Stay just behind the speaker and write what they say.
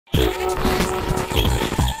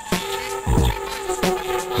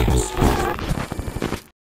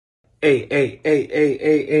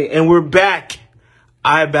Hey, and we're back.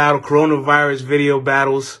 iBattle coronavirus video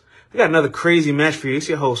battles. We got another crazy match for you. It's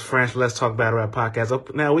your host, French. Let's Talk Battle Rap Podcast.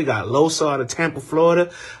 Up now, we got LOSO out of Tampa,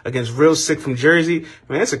 Florida against Real Sick from Jersey.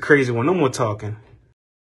 Man, that's a crazy one. No more talking.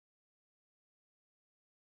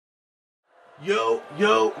 Yo. Can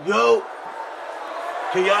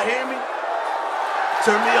y'all hear me?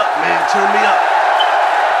 Turn me up, man. Turn me up.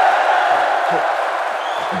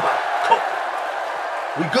 Cool.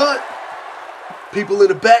 We good? People in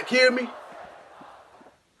the back hear me?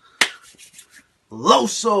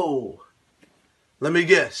 LOSO. Let me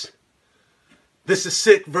guess. This is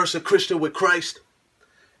SIKH versus a Christian with Christ.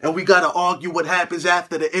 And we gotta argue what happens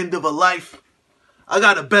after the end of a life. I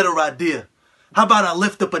got a better idea. How about I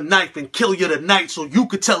lift up a knife and kill you tonight so you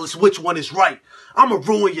could tell us which one is right? I'ma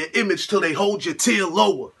ruin your image till they hold your tier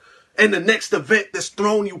lower. And the next event that's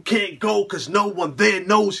thrown, you can't go cause no one there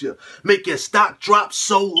knows you. Make your stock drop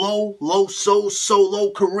so low,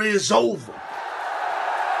 solo career's over.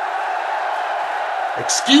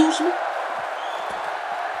 Excuse me?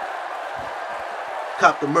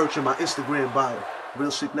 Cop the merch in my Instagram bio.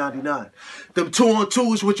 RealSick99. Them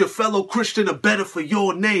 2-on-2s with your fellow Christian are better for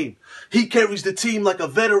your name. He carries the team like a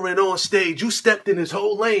veteran on stage. You stepped in his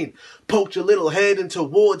whole lane. Poked your little head in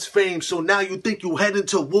towards fame. So now you think you heading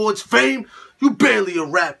towards fame? You barely a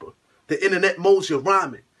rapper. The internet mows your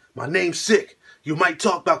rhyming. My name's SIKH. You might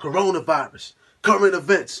talk about coronavirus, current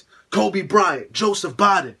events, Kobe Bryant, Joseph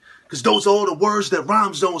Biden. Cause those are all the words that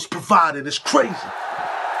Rhyme Zone's provided. It's crazy.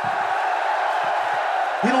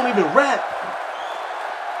 He don't even rap.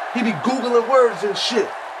 He be Googling words and shit.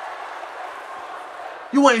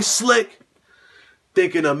 You ain't slick.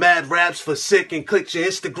 Thinking of mad raps for SIKH and click your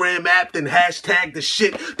Instagram app, then hashtag the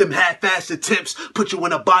shit. Them half-ass attempts put you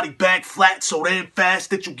in a body bag flat so damn fast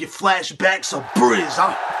that you get flashbacks of Briz.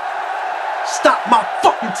 Stop my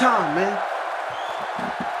fucking time, man.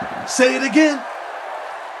 Say it again.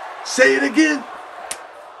 Say it again.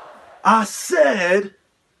 I said,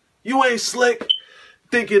 you ain't slick.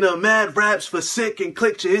 Thinking of mad raps for SIKH and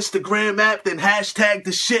click your Instagram app, then hashtag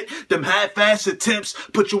the shit. Them half-ass attempts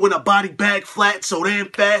put you in a body bag flat so damn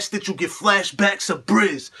fast that you get flashbacks of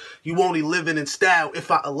Briz. You only living in style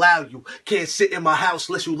if I allow you. Can't sit in my house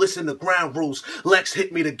unless you listen to ground rules. Lex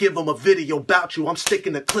hit me to give him a video about you. I'm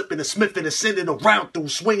sticking the clip in the Smith and sending around through.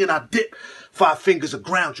 Swinging I dip. 5 fingers of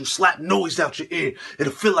ground, you slap noise out your ear.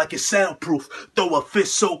 It'll feel like it's soundproof. Throw a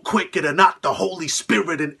fist so quick it'll knock the Holy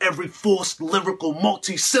Spirit and every forced lyrical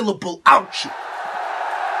multi-syllable out you.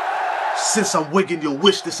 Since I'm wigging your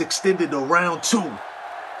wish, this extended to round 2.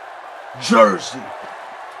 Jersey.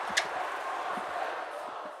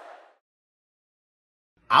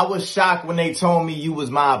 I was shocked when they told me you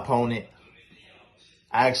was my opponent.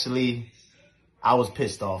 Actually, I was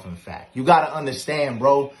pissed off, in fact. You gotta understand,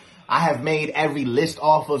 bro. I have made every list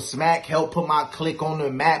off of Smack, helped put my click on the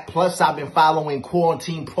map. Plus, I've been following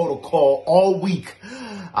quarantine protocol all week.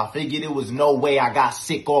 I figured it was no way I got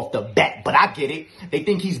sick off the bat, but I get it. They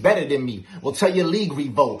think he's better than me. Well, tell your league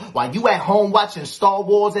revolt. While you at home watching Star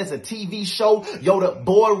Wars as a TV show, Yoda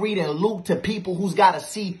boy reading Luke to people who's got to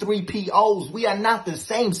see 3POs. We are not the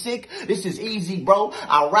same, SIKH. This is easy, bro.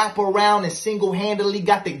 I wrap around and single-handedly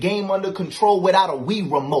got the game under control without a Wii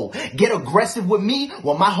remote. Get aggressive with me?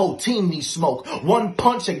 Well, my whole team needs smoke. One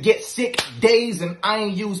punch or get sick days and I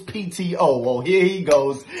ain't use PTO. Well, here he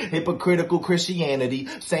goes. Hypocritical Christianity.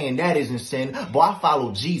 Saying that isn't sin. Boy, I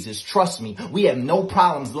follow Jesus. Trust me. We have no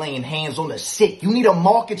problems laying hands on the sick. You need to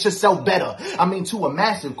market yourself better. I mean, to a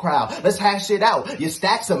massive crowd. Let's hash it out. Your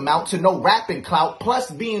stats amount to no rapping clout.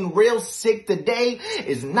 Plus, being real sick today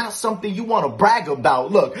is not something you want to brag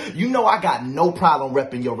about. Look, you know I got no problem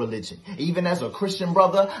repping your religion. Even as a Christian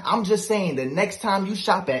brother, I'm just saying the next time you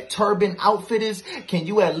shop at Turban Outfitters, can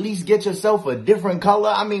you at least get yourself a different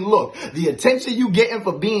color? I mean, look, the attention you getting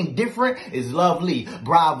for being different is lovely.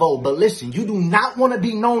 Bravo. But listen, you do not want to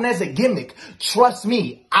be known as a gimmick. Trust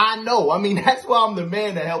me, I know. I mean, that's why I'm the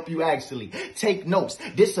man to help you actually. Take notes.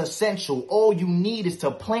 This essential. All you need is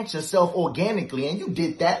to plant yourself organically. And you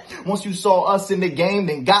did that. Once you saw us in the game,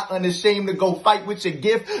 then got unashamed to go fight with your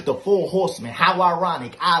gift. The 4 horsemen. How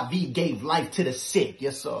ironic. IV gave life to the sick.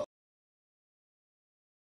 Yes, sir.